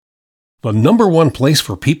The number one place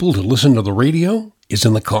for people to listen to the radio is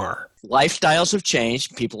in the car. Lifestyles have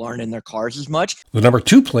changed. People aren't in their cars as much. The number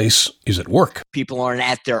two place is at work. People aren't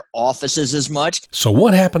at their offices as much. So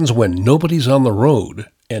what happens when nobody's on the road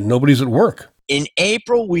and nobody's at work? In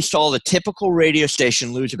April, we saw the typical radio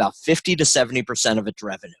station lose about 50 to 70% of its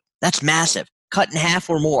revenue. That's massive. Cut in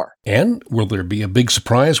half or more. And will there be a big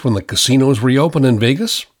surprise when the casinos reopen in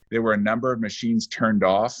Vegas? There were a number of machines turned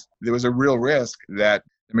off. There was a real risk that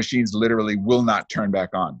the machines literally will not turn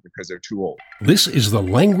back on because they're too old. This is The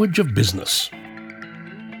Language of Business,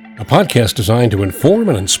 a podcast designed to inform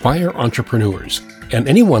and inspire entrepreneurs and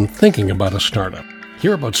anyone thinking about a startup.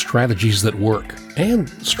 Hear about strategies that work and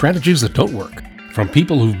strategies that don't work from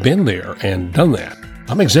people who've been there and done that.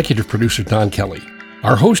 I'm executive producer Don Kelly.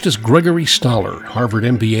 Our host is Gregory Stoller, Harvard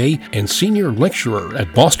MBA and senior lecturer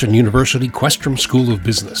at Boston University Questrom School of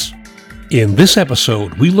Business. In this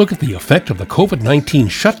episode, we look at the effect of the COVID-19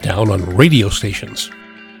 shutdown on radio stations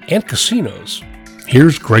and casinos.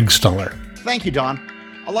 Here's Greg Stoller. Thank you,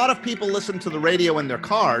 Don. A lot of people listen to the radio in their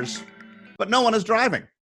cars, but no one is driving.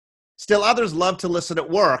 Still, others love to listen at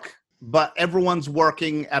work, but everyone's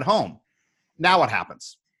working at home. Now what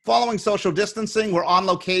happens? Following social distancing, we're on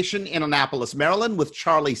location in Annapolis, Maryland with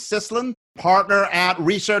Charlie Sislen, partner at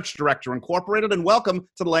Research Director Incorporated, and welcome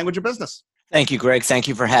to The Language of Business. Thank you, Greg. Thank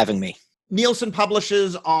you for having me. Nielsen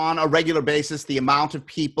publishes on a regular basis the amount of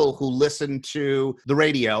people who listen to the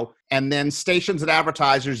radio, and then stations and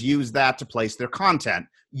advertisers use that to place their content.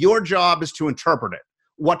 Your job is to interpret it.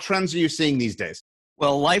 What trends are you seeing these days?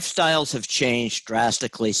 Well, lifestyles have changed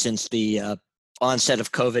drastically since the onset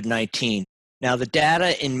of COVID-19. Now, the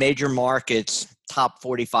data in major markets, top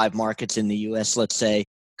 45 markets in the U.S., let's say,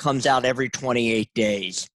 comes out every 28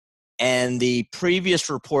 days. And the previous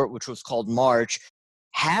report, which was called March,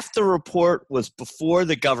 half the report was before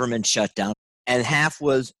the government shutdown and half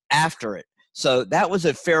was after it. So that was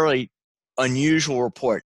a fairly unusual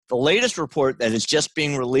report. The latest report that is just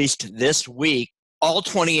being released this week, all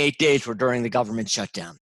 28 days were during the government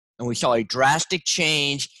shutdown. And we saw a drastic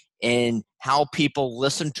change in how people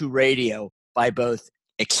listen to radio by both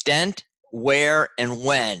extent, where, and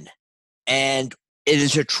when. And it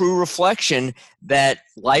is a true reflection that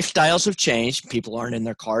lifestyles have changed. People aren't in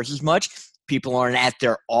their cars as much. People aren't at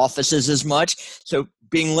their offices as much. So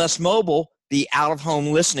being less mobile, the out-of-home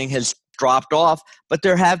listening has dropped off, but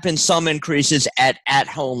there have been some increases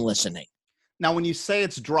at-home listening. Now, when you say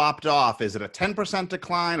it's dropped off, is it a 10%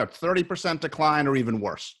 decline, a 30% decline, or even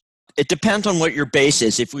worse? It depends on what your base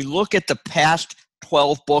is. If we look at the past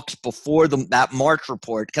 12 books before that March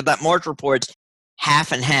report, because that March report's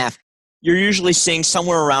half and half, you're usually seeing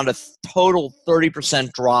somewhere around a total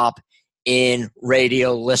 30% drop in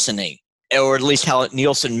radio listening, or at least how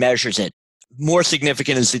Nielsen measures it. More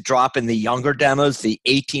significant is the drop in the younger demos. The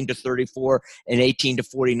 18 to 34 and 18 to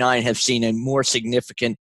 49 have seen a more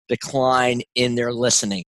significant decline in their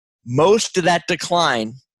listening. Most of that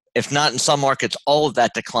decline, if not in some markets, all of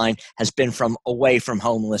that decline has been from away from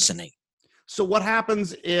home listening. So what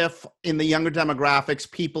happens if in the younger demographics,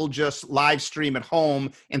 people just live stream at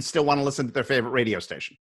home and still want to listen to their favorite radio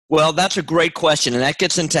station? Well, that's a great question, and that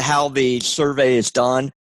gets into how the survey is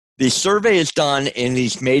done. The survey is done in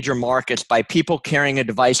these major markets by people carrying a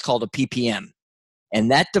device called a PPM.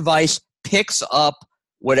 And that device picks up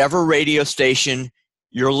whatever radio station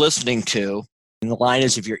you're listening to. And the line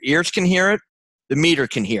is, if your ears can hear it, the meter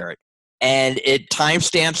can hear it. And it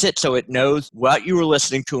timestamps it so it knows what you were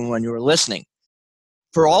listening to and when you were listening.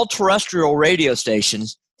 For all terrestrial radio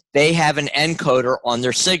stations, they have an encoder on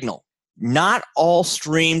their signal. Not all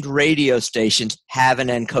streamed radio stations have an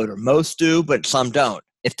encoder. Most do, but some don't.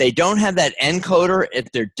 If they don't have that encoder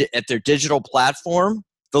at their digital platform,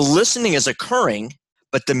 the listening is occurring,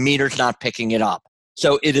 but the meter's not picking it up.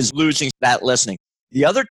 So it is losing that listening. The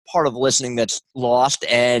other part of listening that's lost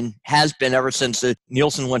and has been ever since the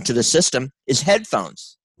Nielsen went to the system is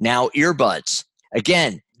headphones, now earbuds.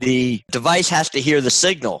 Again, the device has to hear the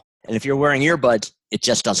signal, and if you're wearing earbuds, it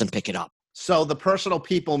just doesn't pick it up. So the personal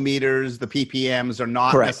people meters, the PPMs, are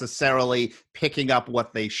not Correct. necessarily picking up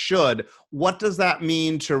what they should. What does that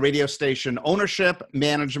mean to radio station ownership,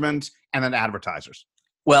 management, and then advertisers?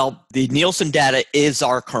 Well, the Nielsen data is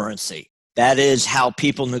our currency. That is how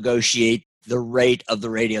people negotiate the rate of the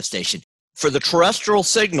radio station. For the terrestrial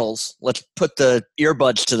signals, let's put the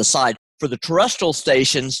earbuds to the side. For the terrestrial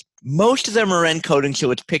stations, most of them are encoding, so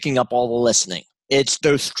it's picking up all the listening. It's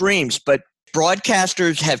those streams, but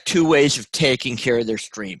broadcasters have two ways of taking care of their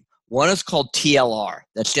stream. One is called TLR.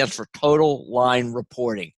 That stands for Total Line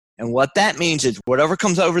Reporting. And what that means is whatever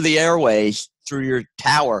comes over the airways through your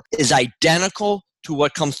tower is identical to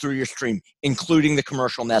what comes through your stream, including the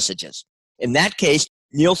commercial messages. In that case,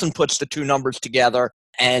 Nielsen puts the two numbers together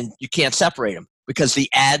and you can't separate them because the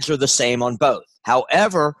ads are the same on both.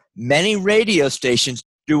 However, many radio stations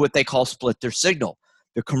do what they call split their signal.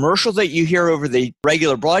 The commercial that you hear over the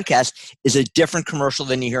regular broadcast is a different commercial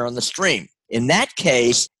than you hear on the stream. In that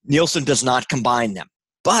case, Nielsen does not combine them.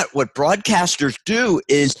 But what broadcasters do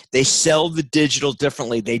is they sell the digital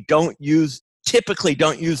differently. They typically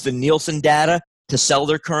don't use the Nielsen data to sell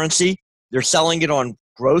their currency. They're selling it on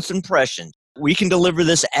gross impressions. We can deliver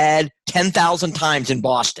this ad 10,000 times in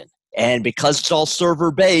Boston. And because it's all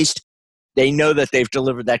server-based, they know that they've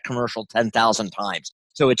delivered that commercial 10,000 times.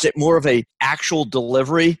 So it's more of an actual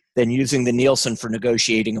delivery than using the Nielsen for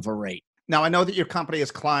negotiating of a rate. Now, I know that your company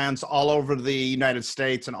has clients all over the United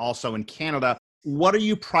States and also in Canada. What are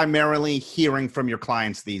you primarily hearing from your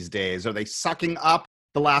clients these days? Are they sucking up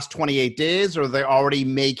the last 28 days, or are they already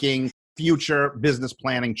making future business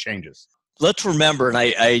planning changes? Let's remember, and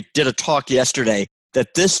I did a talk yesterday,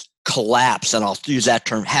 that this collapse, and I'll use that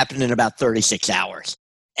term, happened in about 36 hours.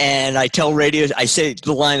 And I say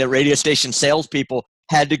the line that radio station salespeople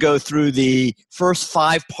had to go through the first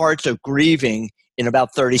 5 parts of grieving in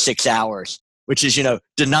about 36 hours, which is,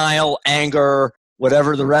 denial, anger,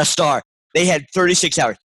 whatever the rest are. They had 36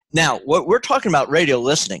 hours. Now, what we're talking about radio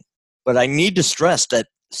listening, but I need to stress that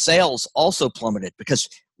sales also plummeted because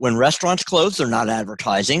when restaurants close, they're not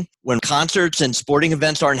advertising. When concerts and sporting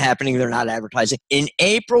events aren't happening, they're not advertising. In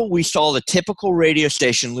April, we saw the typical radio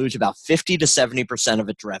station lose about 50 to 70% of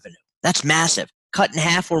its revenue. That's massive. Cut in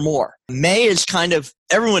half or more. May is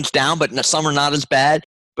everyone's down, but some are not as bad,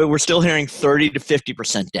 but we're still hearing 30 to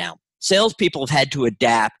 50% down. Salespeople have had to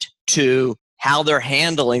adapt to how they're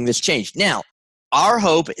handling this change. Now, our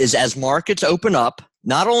hope is as markets open up,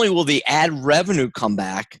 not only will the ad revenue come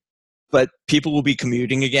back, but people will be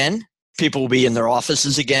commuting again. People will be in their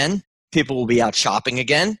offices again. People will be out shopping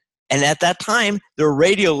again. And at that time, their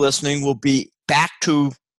radio listening will be back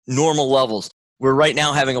to normal levels. We're right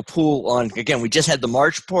now having a pool on, again, we just had the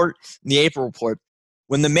March report and the April report.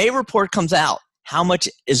 When the May report comes out, how much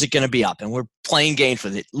is it going to be up? And we're playing games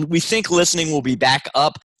with it. We think listening will be back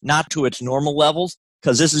up, not to its normal levels,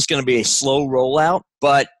 because this is going to be a slow rollout.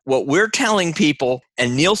 But what we're telling people,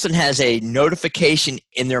 and Nielsen has a notification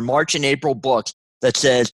in their March and April books that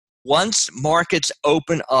says, once markets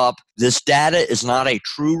open up, this data is not a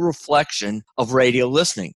true reflection of radio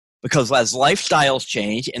listening. Because as lifestyles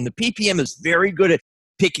change, and the PPM is very good at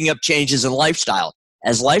picking up changes in lifestyle.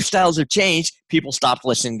 As lifestyles have changed, people stop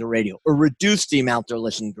listening to radio or reduce the amount they're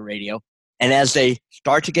listening to radio. And as they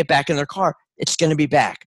start to get back in their car, it's going to be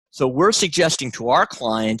back. So we're suggesting to our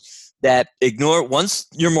clients that once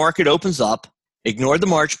your market opens up, ignore the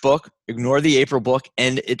March book, ignore the April book,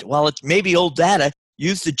 and while it's maybe old data,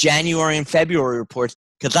 use the January and February reports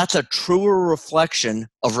because that's a truer reflection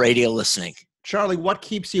of radio listening. Charlie, what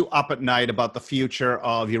keeps you up at night about the future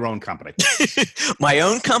of your own company? My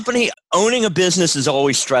own company, owning a business is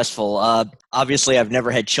always stressful. Obviously, I've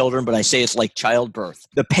never had children, but I say it's like childbirth.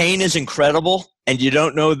 The pain is incredible, and you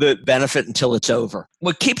don't know the benefit until it's over.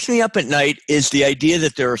 What keeps me up at night is the idea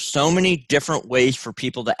that there are so many different ways for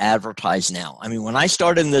people to advertise now. I mean, when I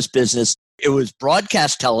started in this business, it was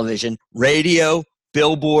broadcast television, radio,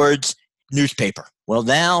 billboards, newspaper. Well,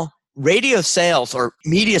 now radio sales or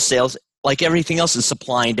media sales, like everything else, is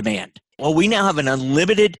supply and demand. Well, we now have an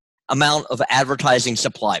unlimited amount of advertising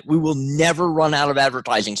supply. We will never run out of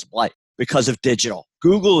advertising supply because of digital.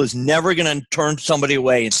 Google is never going to turn somebody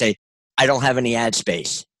away and say, I don't have any ad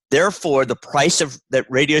space. Therefore, the price that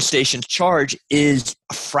radio stations charge is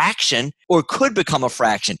a fraction or could become a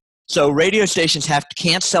fraction. So radio stations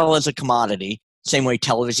can't sell as a commodity, same way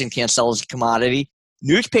television can't sell as a commodity.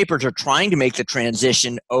 Newspapers are trying to make the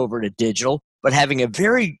transition over to digital, but having a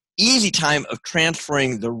very easy time of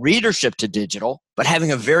transferring the readership to digital, but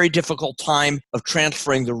having a very difficult time of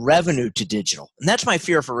transferring the revenue to digital. And that's my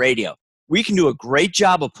fear for radio. We can do a great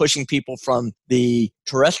job of pushing people from the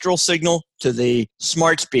terrestrial signal to the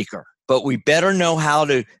smart speaker, but we better know how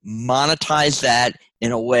to monetize that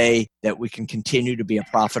in a way that we can continue to be a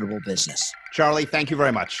profitable business. Charlie, thank you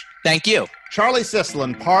very much. Thank you. Charlie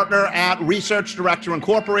Sislen, partner at Research Director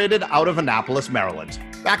Incorporated out of Annapolis, Maryland.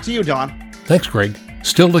 Back to you, Don. Thanks, Greg.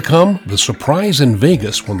 Still to come, the surprise in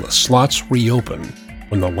Vegas when the slots reopen,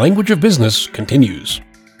 when the language of business continues.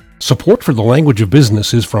 Support for the language of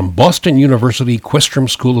business is from Boston University Questrom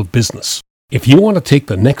School of Business. If you want to take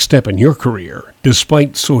the next step in your career,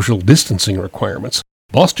 despite social distancing requirements,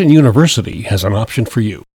 Boston University has an option for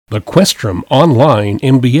you, the Questrom Online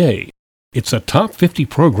MBA. It's a top 50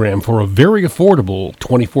 program for a very affordable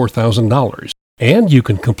 $24,000, and you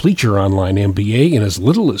can complete your online MBA in as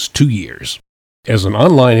little as 2 years. As an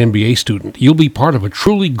online MBA student, you'll be part of a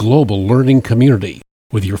truly global learning community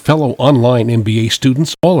with your fellow online MBA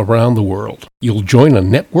students all around the world. You'll join a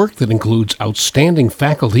network that includes outstanding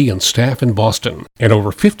faculty and staff in Boston and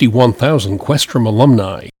over 51,000 Questrom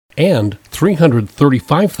alumni and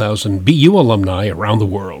 335,000 BU alumni around the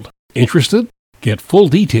world. Interested? Get full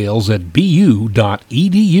details at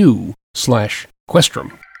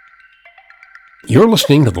bu.edu/Questrom. You're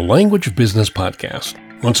listening to the Language of Business podcast.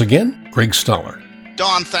 Once again, Greg Stoller.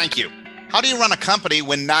 Don, thank you. How do you run a company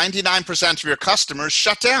when 99% of your customers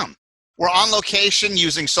shut down? We're on location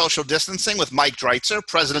using social distancing with Mike Dreitzer,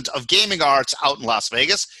 president of Gaming Arts out in Las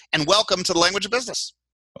Vegas, and welcome to the Language of Business.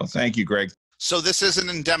 Well, thank you, Greg. So this isn't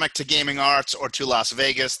endemic to gaming arts or to Las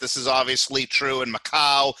Vegas. This is obviously true in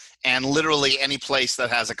Macau and literally any place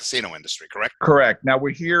that has a casino industry, correct? Correct. Now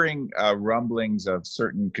we're hearing rumblings of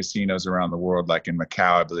certain casinos around the world, like in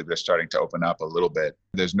Macau. I believe they're starting to open up a little bit.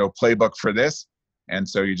 There's no playbook for this. And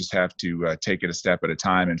so you just have to take it a step at a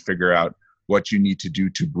time and figure out what you need to do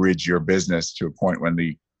to bridge your business to a point when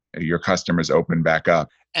your customers open back up.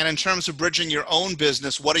 And in terms of bridging your own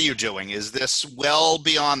business, what are you doing? Is this well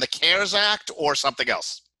beyond the CARES Act or something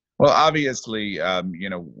else? Well, obviously,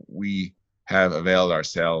 we have availed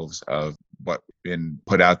ourselves of what's been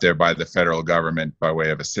put out there by the federal government by way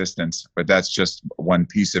of assistance, but that's just one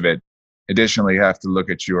piece of it. Additionally, you have to look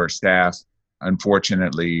at your staff.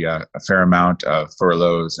 Unfortunately, a fair amount of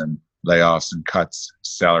furloughs and layoffs and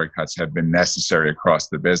salary cuts have been necessary across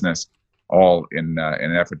the business, all in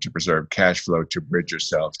an effort to preserve cash flow to bridge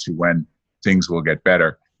yourself to when things will get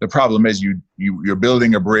better. The problem is you're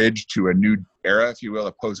building a bridge to a new era, if you will,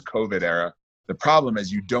 a post-COVID era. The problem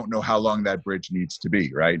is you don't know how long that bridge needs to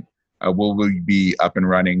be, right? Will we be up and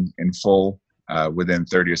running in full within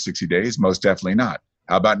 30 or 60 days? Most definitely not.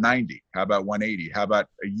 How about 90? How about 180? How about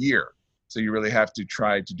a year? So you really have to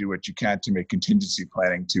try to do what you can to make contingency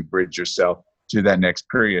planning to bridge yourself to that next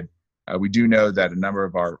period. We do know that a number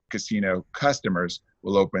of our casino customers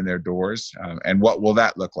will open their doors. And what will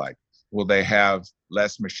that look like? Will they have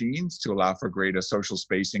less machines to allow for greater social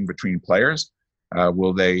spacing between players?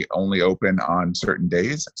 Will they only open on certain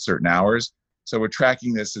days, certain hours? So we're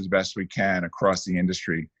tracking this as best we can across the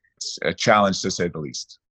industry. It's a challenge to say the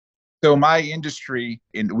least. So my industry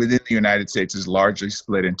within the United States is largely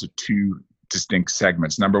split into two distinct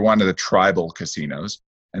segments. Number one are the tribal casinos,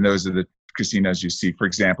 and those are the casinos you see, for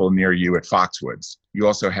example, near you at Foxwoods. You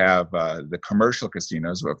also have the commercial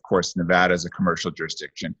casinos. Of course, Nevada is a commercial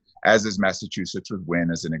jurisdiction, as is Massachusetts with Wynn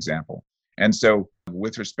as an example. And so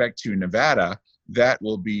with respect to Nevada, that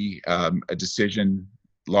will be a decision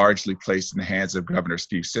largely placed in the hands of Governor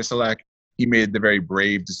Steve Sisolak. He made the very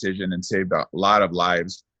brave decision and saved a lot of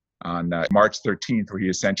lives on March 13th, where he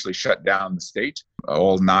essentially shut down the state.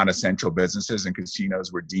 All non-essential businesses and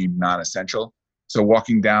casinos were deemed non-essential. So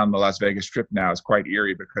walking down the Las Vegas Strip now is quite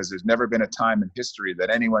eerie because there's never been a time in history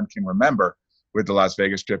that anyone can remember where the Las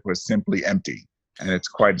Vegas Strip was simply empty. And it's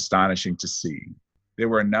quite astonishing to see. There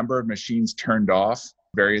were a number of machines turned off,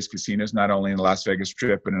 various casinos, not only in the Las Vegas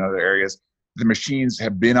Strip, but in other areas. The machines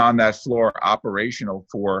have been on that floor operational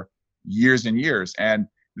for years and years. And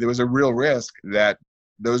there was a real risk that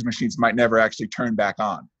those machines might never actually turn back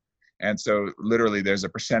on. And so literally there's a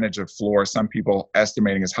percentage of floors, some people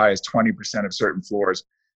estimating as high as 20% of certain floors,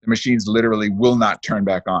 the machines literally will not turn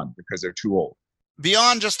back on because they're too old.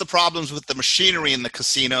 Beyond just the problems with the machinery in the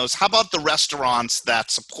casinos, how about the restaurants that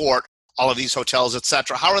support all of these hotels, et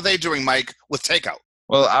cetera? How are they doing, Mike, with takeout?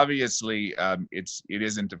 Well, obviously, it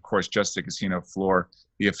isn't, of course, just the casino floor.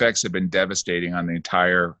 The effects have been devastating on the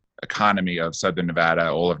entire economy of Southern Nevada,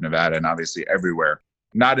 all of Nevada, and obviously everywhere.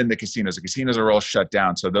 Not in the casinos. The casinos are all shut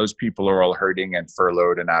down, so those people are all hurting and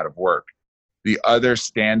furloughed and out of work. The other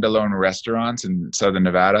standalone restaurants in Southern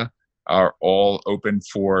Nevada are all open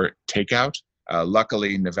for takeout.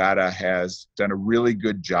 Luckily, Nevada has done a really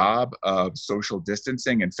good job of social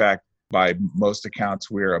distancing. In fact, by most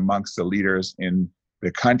accounts, we're amongst the leaders in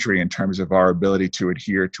the country in terms of our ability to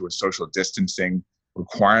adhere to a social distancing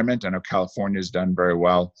requirement. I know California's done very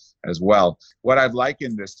well as well. What I've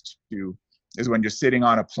likened this to is when you're sitting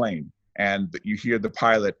on a plane and you hear the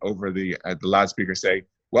pilot over the loudspeaker say,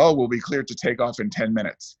 well, we'll be cleared to take off in 10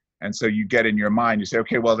 minutes. And so you get in your mind, you say,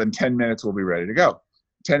 okay, well, then 10 minutes we'll be ready to go.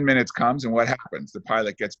 10 minutes comes and what happens? The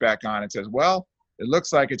pilot gets back on and says, well, it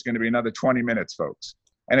looks like it's going to be another 20 minutes, folks.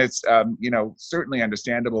 And it's, certainly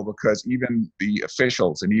understandable because even the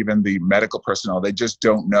officials and even the medical personnel, they just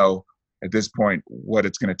don't know at this point what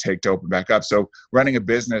it's going to take to open back up. So running a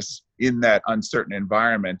business in that uncertain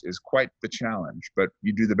environment is quite the challenge, but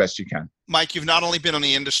you do the best you can. Mike, you've not only been in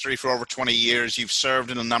the industry for over 20 years, you've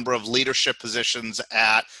served in a number of leadership positions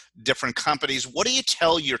at different companies. What do you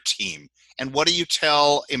tell your team? And what do you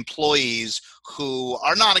tell employees who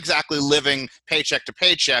are not exactly living paycheck to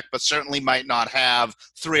paycheck, but certainly might not have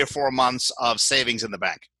 3 or 4 months of savings in the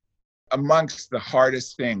bank? Amongst the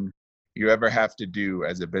hardest thing you ever have to do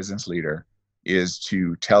as a business leader is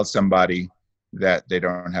to tell somebody that they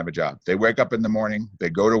don't have a job. They wake up in the morning, they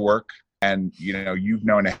go to work, and you've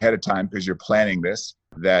known ahead of time because you're planning this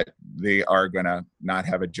that they are going to not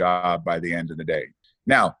have a job by the end of the day.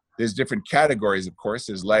 Now, there's different categories, of course.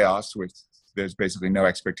 There's layoffs, which there's basically no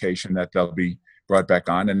expectation that they'll be brought back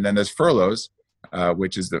on. And then there's furloughs,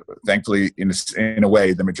 which is thankfully in a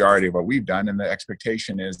way the majority of what we've done. And the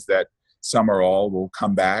expectation is that some or all will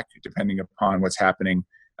come back depending upon what's happening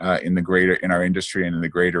in our industry and in the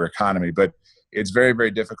greater economy. But it's very,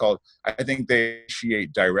 very difficult. I think they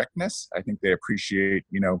appreciate directness. I think they appreciate,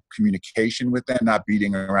 communication with them, not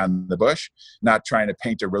beating around the bush, not trying to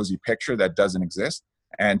paint a rosy picture that doesn't exist,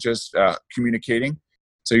 and just communicating.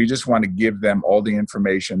 So you just want to give them all the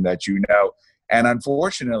information that you know. And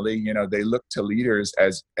unfortunately, they look to leaders,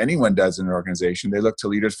 as anyone does in an organization, they look to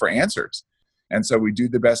leaders for answers. And so we do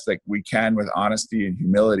the best that we can with honesty and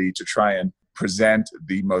humility to try and present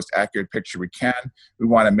the most accurate picture we can. We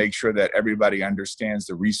want to make sure that everybody understands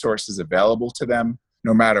the resources available to them.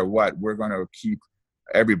 No matter what, we're going to keep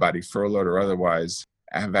everybody, furloughed or otherwise,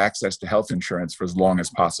 have access to health insurance for as long as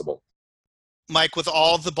possible. Mike, with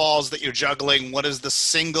all the balls that you're juggling, what is the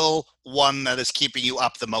single one that is keeping you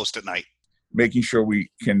up the most at night? Making sure we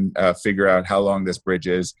can figure out how long this bridge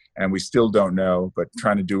is, and we still don't know, but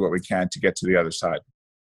trying to do what we can to get to the other side.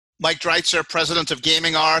 Mike Dreitzer, President of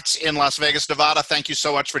Gaming Arts in Las Vegas, Nevada. Thank you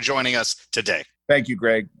so much for joining us today. Thank you,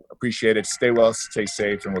 Greg. Appreciate it. Stay well, stay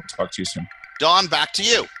safe, and we'll talk to you soon. Don, back to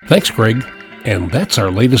you. Thanks, Greg. And that's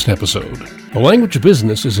our latest episode. The Language of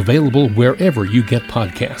Business is available wherever you get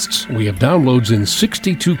podcasts. We have downloads in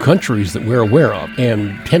 62 countries that we're aware of,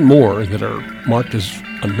 and 10 more that are marked as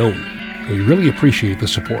unknown. We really appreciate the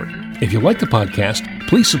support. If you like the podcast,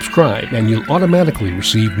 please subscribe and you'll automatically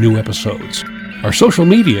receive new episodes. Our social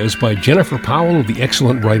media is by Jennifer Powell of the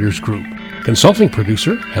Excellent Writers Group. Consulting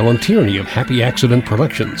producer, Helen Tierney of Happy Accident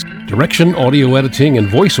Productions. Direction, audio editing, and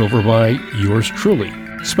voiceover by yours truly.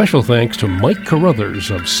 Special thanks to Mike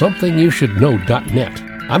Carruthers of SomethingYouShouldKnow.net.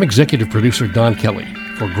 I'm executive producer Don Kelly.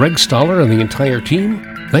 For Greg Stoller and the entire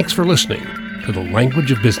team, thanks for listening to The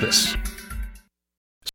Language of Business.